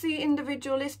did see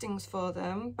individual listings for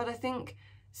them, but I think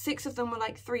 6 of them were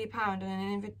like £3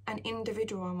 and an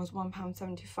individual one was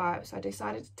 £1.75, so I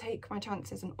decided to take my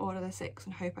chances and order the 6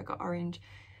 and hope I got orange,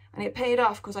 and it paid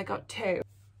off because I got 2.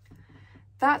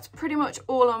 That's pretty much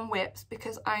all on whips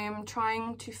because I am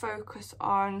trying to focus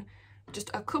on just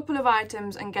a couple of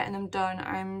items and getting them done.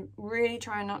 I'm really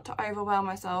trying not to overwhelm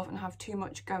myself and have too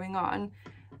much going on.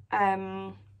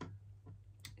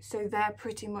 So they're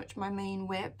pretty much my main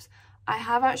whips. I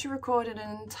have actually recorded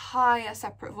an entire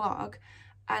separate vlog,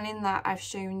 and in that I've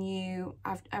shown you,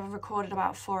 I've recorded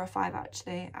about 4 or 5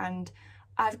 actually, and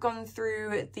I've gone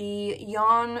through the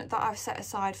yarn that I've set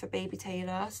aside for Baby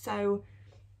Taylor. So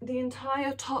the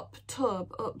entire top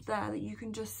tub up there that you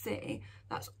can just see,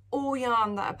 that's all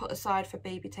yarn that I put aside for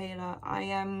Baby Taylor.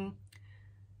 I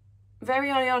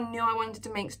very early on knew I wanted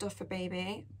to make stuff for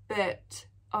baby, but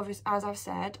obviously, as I've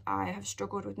said, I have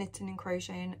struggled with knitting and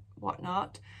crochet and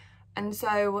whatnot, and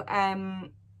so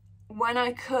when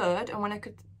I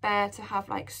could bear to have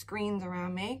like screens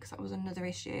around me, because that was another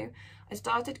issue, I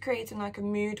started creating like a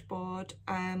mood board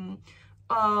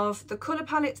of the colour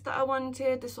palettes that I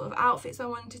wanted, the sort of outfits I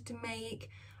wanted to make,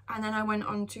 and then I went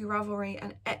on to Ravelry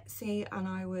and Etsy and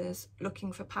I was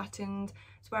looking for patterns.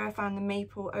 It's where I found the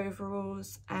maple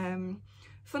overalls.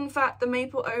 Fun fact, the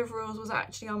maple overalls was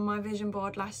actually on my vision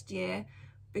board last year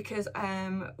because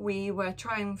we were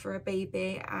trying for a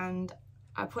baby, and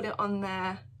I put it on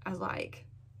there as like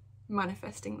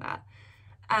manifesting that,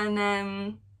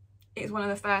 and it's one of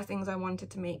the first things I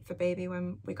wanted to make for baby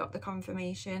when we got the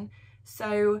confirmation.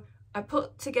 So I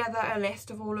put together a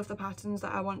list of all of the patterns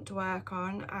that I want to work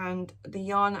on and the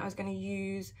yarn that I was going to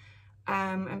use,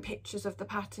 and pictures of the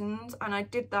patterns, and I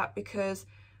did that because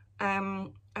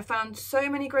I found so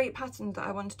many great patterns that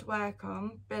I wanted to work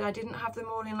on, but I didn't have them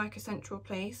all in like a central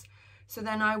place. So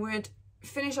then I would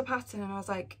finish a pattern and I was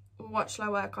like, what shall I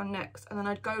work on next? And then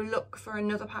I'd go look for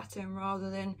another pattern rather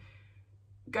than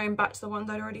going back to the ones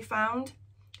I'd already found.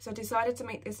 So I decided to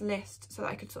make this list so that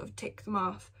I could sort of tick them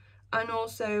off. And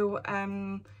also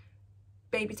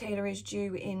Baby Taylor is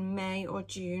due in May or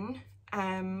June,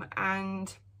 and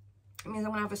it means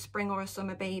I'm going to have a spring or a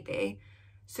summer baby.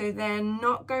 So they're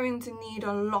not going to need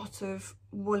a lot of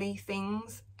woolly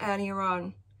things earlier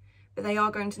on, but they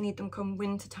are going to need them come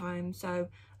winter time. So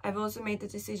I've also made the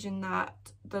decision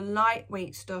that the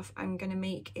lightweight stuff I'm going to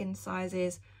make in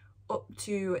sizes up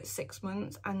to 6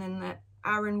 months, and then the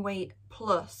Aran weight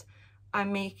plus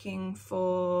I'm making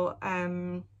for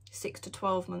 6 to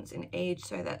 12 months in age,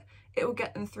 so that it will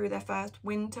get them through their first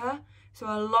winter. So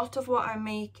a lot of what I'm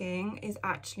making is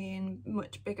actually in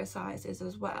much bigger sizes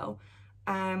as well.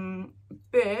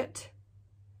 But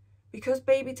because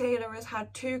Baby Taylor has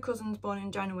had 2 cousins born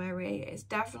in January, it's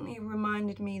definitely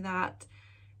reminded me that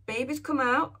babies come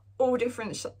out all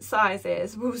different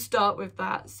sizes. We'll start with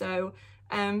that. So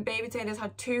Baby Taylor's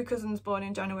had 2 cousins born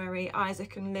in January,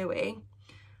 Isaac and Louis.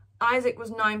 Isaac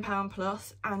was £9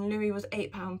 plus and Louis was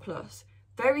 £8 plus.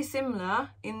 Very similar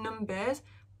in numbers,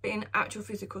 but in actual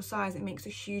physical size it makes a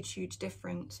huge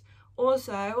difference.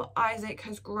 Also, Isaac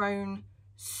has grown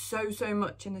so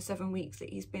much in the 7 weeks that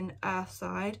he's been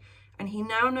earthside, and he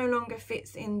now no longer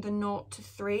fits in the 0 to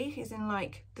 3, he's in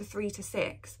like the 3 to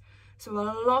 6. So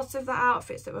a lot of the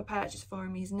outfits that were purchased for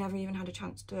him he's never even had a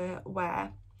chance to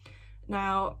wear.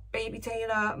 Now Baby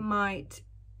Taylor might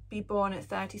be born at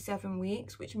 37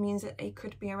 weeks, which means that they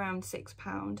could be around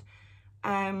 £6.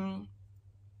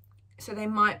 So they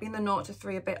might be in the 0 to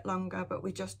 3 a bit longer, but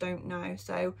we just don't know.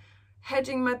 So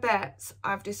hedging my bets,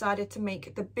 I've decided to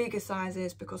make the bigger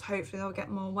sizes because hopefully they'll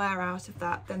get more wear out of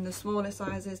that than the smaller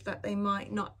sizes that they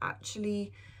might not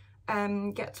actually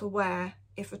get to wear,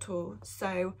 if at all.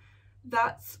 So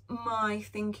that's my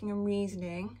thinking and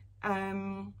reasoning.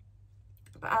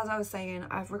 But as I was saying,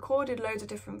 I've recorded loads of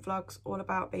different vlogs all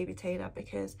about Baby Taylor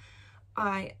because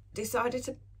I decided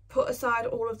to put aside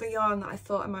all of the yarn that I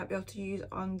thought I might be able to use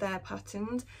on their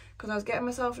patterns, because I was getting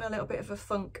myself in a little bit of a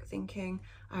funk thinking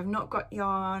I've not got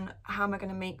yarn, how am I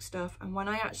going to make stuff? And when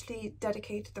I actually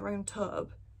dedicated their own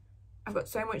tub, I've got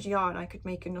so much yarn I could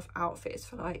make enough outfits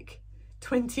for like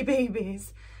 20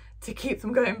 babies to keep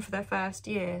them going for their first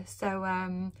year. So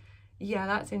yeah,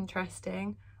 that's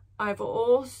interesting. I've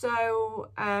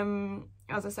also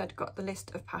as I said, got the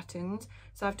list of patterns.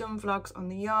 So I've done vlogs on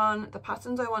the yarn, the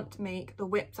patterns I want to make, the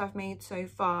whips I've made so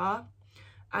far,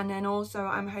 and then also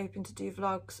I'm hoping to do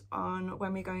vlogs on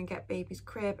when we go and get baby's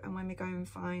crib and when we go and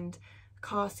find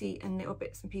car seat and little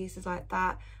bits and pieces like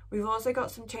that. We've also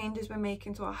got some changes we're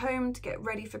making to our home to get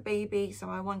ready for baby, so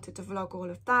I wanted to vlog all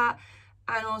of that.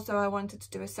 And also I wanted to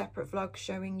do a separate vlog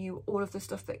showing you all of the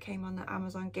stuff that came on the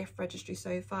Amazon gift registry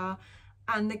so far,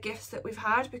 and the gifts that we've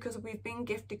had, because we've been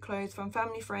gifted clothes from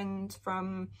family friends,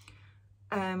 from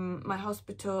my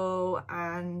hospital,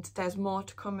 and there's more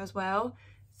to come as well.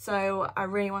 So I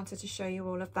really wanted to show you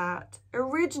all of that.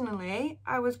 Originally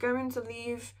I was going to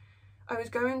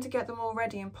get them all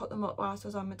ready and put them up whilst I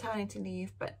was on maternity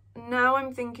leave, but now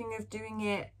I'm thinking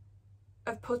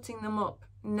of putting them up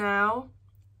now,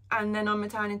 and then on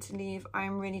maternity leave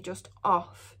I'm really just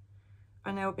off.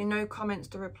 And there will be no comments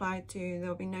to reply to,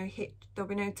 there'll be no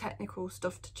technical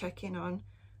stuff to check in on.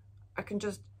 I can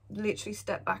just literally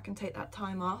step back and take that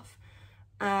time off.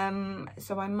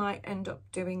 So I might end up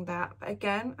doing that. But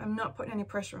again, I'm not putting any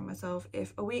pressure on myself.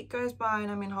 If a week goes by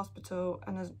and I'm in hospital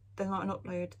and there's not an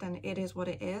upload, then it is what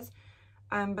it is.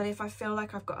 But if I feel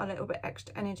like I've got a little bit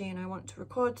extra energy and I want to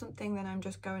record something, then I'm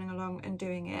just going along and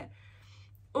doing it.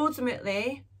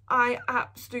 Ultimately, I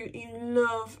absolutely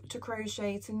love to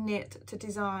crochet, to knit, to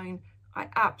design. I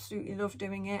absolutely love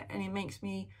doing it, and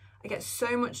I get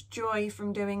so much joy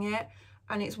from doing it.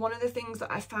 And it's one of the things that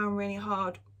I found really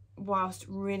hard whilst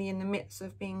really in the midst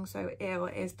of being so ill,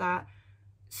 is that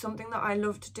something that I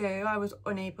love to do, I was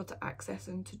unable to access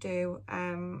and to do.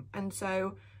 And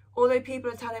so although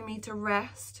people are telling me to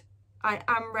rest, I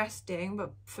am resting,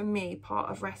 but for me, part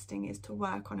of resting is to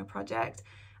work on a project.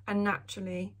 And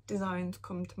naturally designs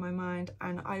come to my mind,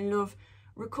 and I love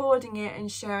recording it and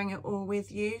sharing it all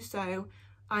with you. So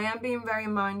I am being very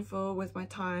mindful with my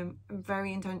time and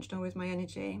very intentional with my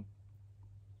energy,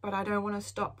 but I don't want to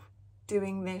stop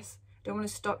doing this. I don't want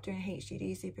to stop doing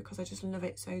HGDC because I just love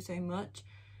it so much.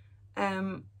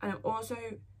 And I'm also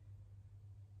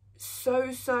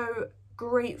so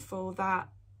grateful that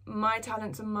my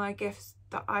talents and my gifts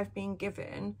that I've been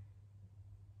given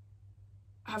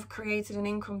have created an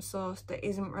income source that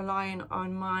isn't reliant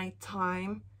on my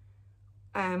time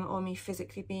or me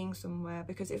physically being somewhere.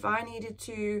 Because if I needed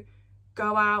to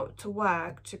go out to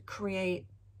work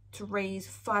to raise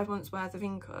 5 months worth of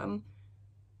income,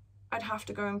 I'd have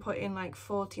to go and put in like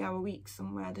 40-hour weeks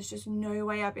somewhere. There's just no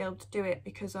way I'd be able to do it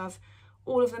because of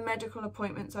all of the medical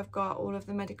appointments I've got, all of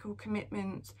the medical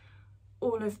commitments,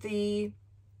 all of the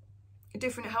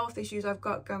different health issues I've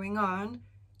got going on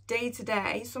day to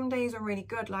day. Some days are really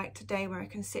good, like today, where I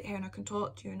can sit here and I can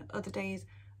talk to you, and other days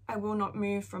I will not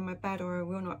move from my bed or I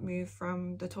will not move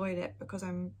from the toilet because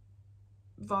I'm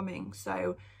vomiting.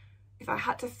 So if I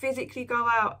had to physically go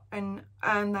out and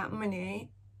earn that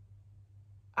money,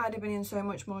 I'd have been in so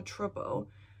much more trouble.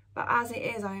 But as it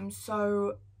is, I am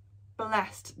so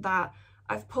blessed that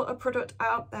I've put a product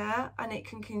out there and it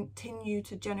can continue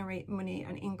to generate money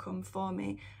and income for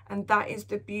me. And that is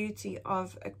the beauty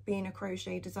of being a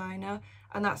crochet designer,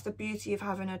 and that's the beauty of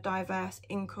having a diverse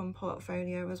income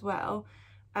portfolio as well.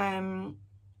 And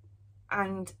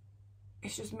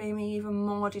it's just made me even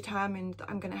more determined that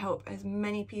I'm going to help as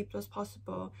many people as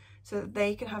possible so that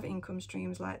they can have income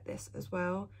streams like this as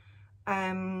well.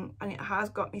 And it has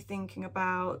got me thinking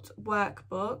about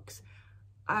workbooks.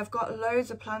 I've got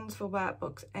loads of plans for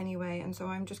workbooks anyway, and so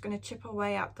I'm just going to chip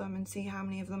away at them and see how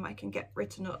many of them I can get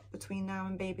written up between now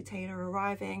and Baby Taylor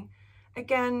arriving.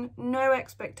 Again, no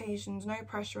expectations, no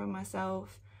pressure on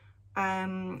myself,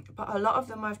 but a lot of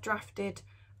them I've drafted.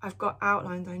 I've got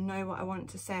outlines, I know what I want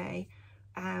to say,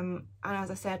 and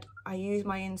as I said, I use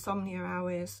my insomnia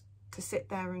hours to sit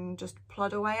there and just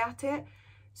plod away at it.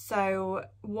 So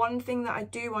one thing that I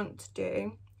do want to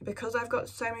do, because I've got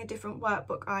so many different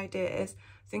workbook ideas,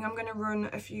 I think I'm going to run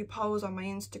a few polls on my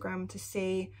Instagram to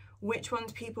see which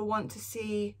ones people want to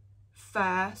see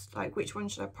first, like which one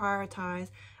should I prioritise.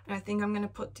 And I think I'm going to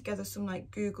put together some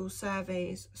like Google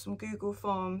surveys, some Google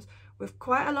forms with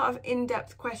quite a lot of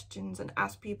in-depth questions and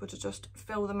ask people to just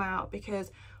fill them out,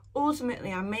 because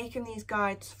ultimately I'm making these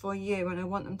guides for you and I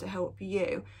want them to help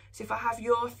you. So if I have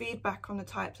your feedback on the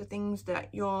types of things that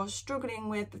you're struggling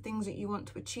with, the things that you want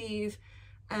to achieve,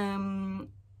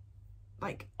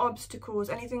 like obstacles,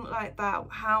 anything like that,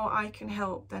 how I can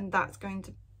help, then that's going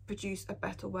to produce a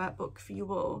better workbook for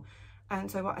you all. And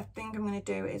so what I think I'm going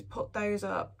to do is put those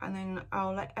up, and then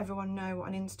I'll let everyone know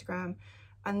on Instagram,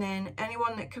 and then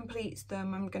anyone that completes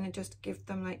them, I'm going to just give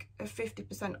them like a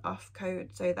 50% off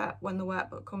code, so that when the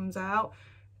workbook comes out,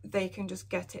 they can just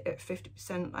get it at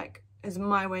 50%, like as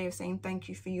my way of saying thank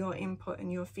you for your input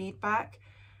and your feedback.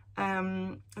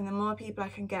 And the more people I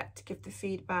can get to give the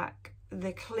feedback,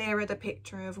 the clearer the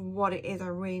picture of what it is I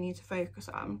really need to focus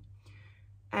on.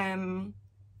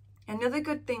 Another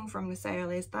good thing from the sale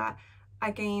is that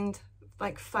I gained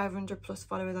like 500 plus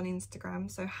followers on Instagram.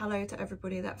 So hello to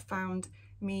everybody that found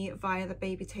me via the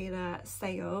Baby Taylor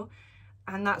sale.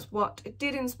 And that's what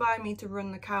did inspire me to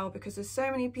run the cowl, because there's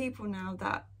so many people now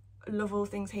that love all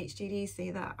things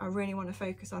HGDC that I really want to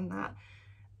focus on that.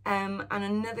 And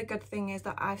another good thing is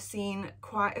that I've seen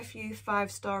quite a few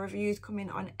 5-star reviews come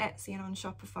in on Etsy and on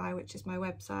Shopify, which is my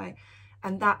website,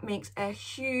 and that makes a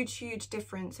huge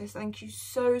difference. So thank you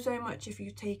so much if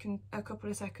you've taken a couple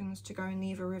of seconds to go and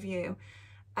leave a review.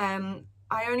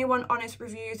 I only want honest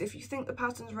reviews. If you think the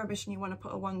pattern's rubbish and you want to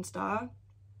put a 1-star,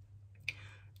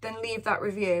 then leave that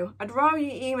review. I'd rather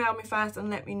you email me first and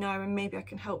let me know, and maybe I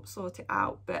can help sort it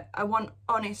out, but I want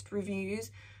honest reviews.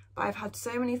 But I've had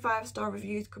so many 5-star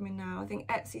reviews come in now. I think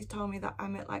Etsy's told me that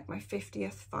I'm at like my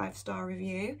 50th 5-star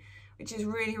review, which is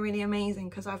really amazing,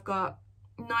 because I've got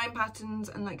 9 patterns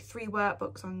and like 3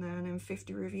 workbooks on there and then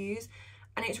 50 reviews.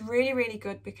 And it's really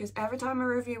good, because every time a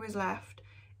review is left,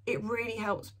 it really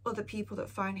helps other people that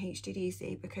find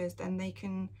HGDC, because then they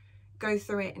can go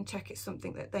through it and check it's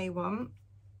something that they want.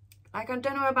 Like, I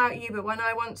don't know about you, but when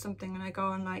I want something and I go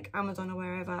on like Amazon or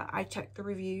wherever, I check the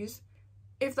reviews.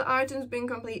 If the item's been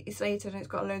completely slated and it's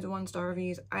got loads of 1-star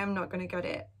reviews, I am not going to get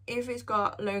it. If it's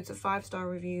got loads of 5-star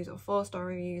reviews or 4-star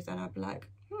reviews, then I'd be like,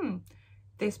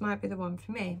 this might be the one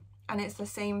for me. And it's the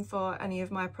same for any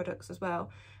of my products as well.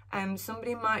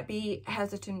 Somebody might be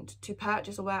hesitant to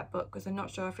purchase a workbook because they're not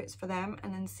sure if it's for them,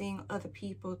 and then seeing other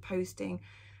people posting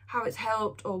how it's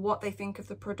helped or what they think of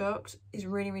the product is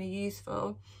really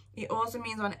useful. It also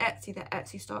means on Etsy that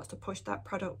Etsy starts to push that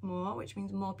product more, which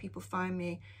means more people find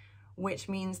me, which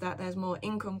means that there's more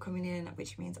income coming in,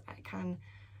 which means I can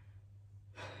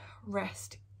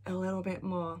rest a little bit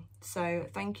more. So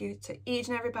thank you to each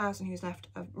and every person who's left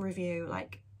a review.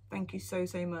 Like, thank you so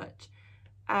much.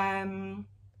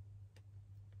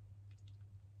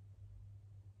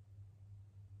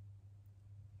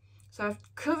 So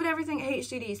I've covered everything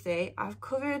HGDC. I've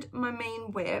covered my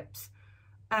main whips.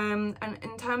 And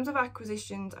in terms of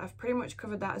acquisitions, I've pretty much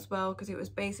covered that as well, because it was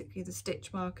basically the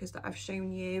stitch markers that I've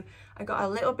shown you. I got a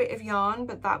little bit of yarn,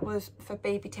 but that was for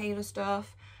baby tailor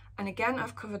stuff, and again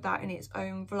I've covered that in its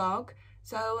own vlog.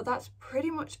 So that's pretty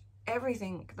much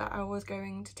everything that I was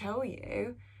going to tell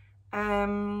you,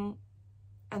 and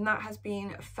that has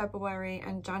been February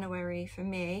and January for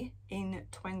me in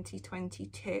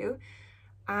 2022.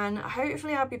 And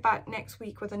hopefully I'll be back next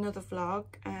week with another vlog.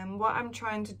 What I'm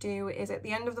trying to do is at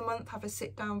the end of the month have a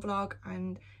sit down vlog,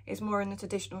 and it's more in the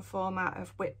traditional format of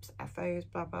whips, FOs,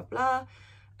 blah blah blah,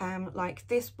 like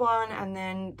this one. And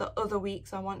then the other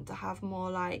weeks I want to have more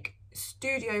like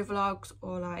studio vlogs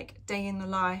or like day in the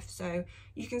life, so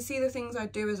you can see the things I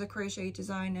do as a crochet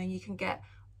designer. You can get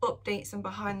updates and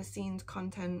behind the scenes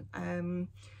content.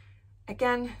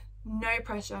 Again, no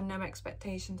pressure, no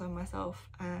expectations on myself.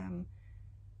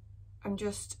 I'm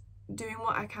just doing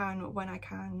what I can when I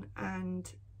can,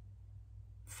 and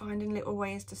finding little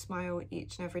ways to smile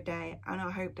each and every day, and I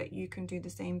hope that you can do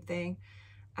the same thing.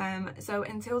 So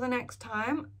until the next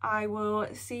time, I will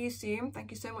see you soon. Thank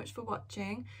you so much for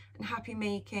watching, and happy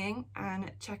making,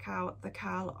 and check out the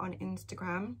Cal on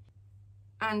Instagram.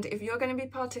 And if you're going to be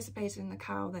participating in the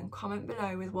Cal, then comment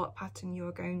below with what pattern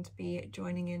you're going to be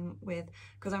joining in with,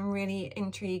 because I'm really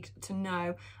intrigued to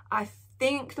know. I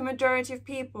think the majority of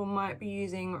people might be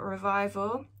using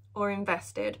Revival or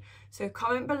Invested, so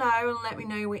comment below and let me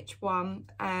know which one.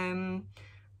 And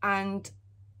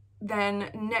then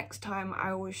next time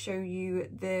I will show you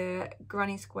the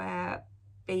Granny Square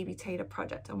Baby Tailor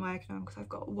project I'm working on, because I've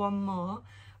got one more,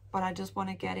 but I just want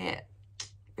to get it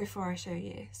before I show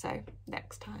you. So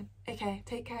next time. Okay,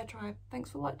 take care tribe.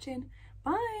 Thanks for watching.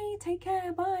 Bye. Take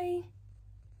care. Bye.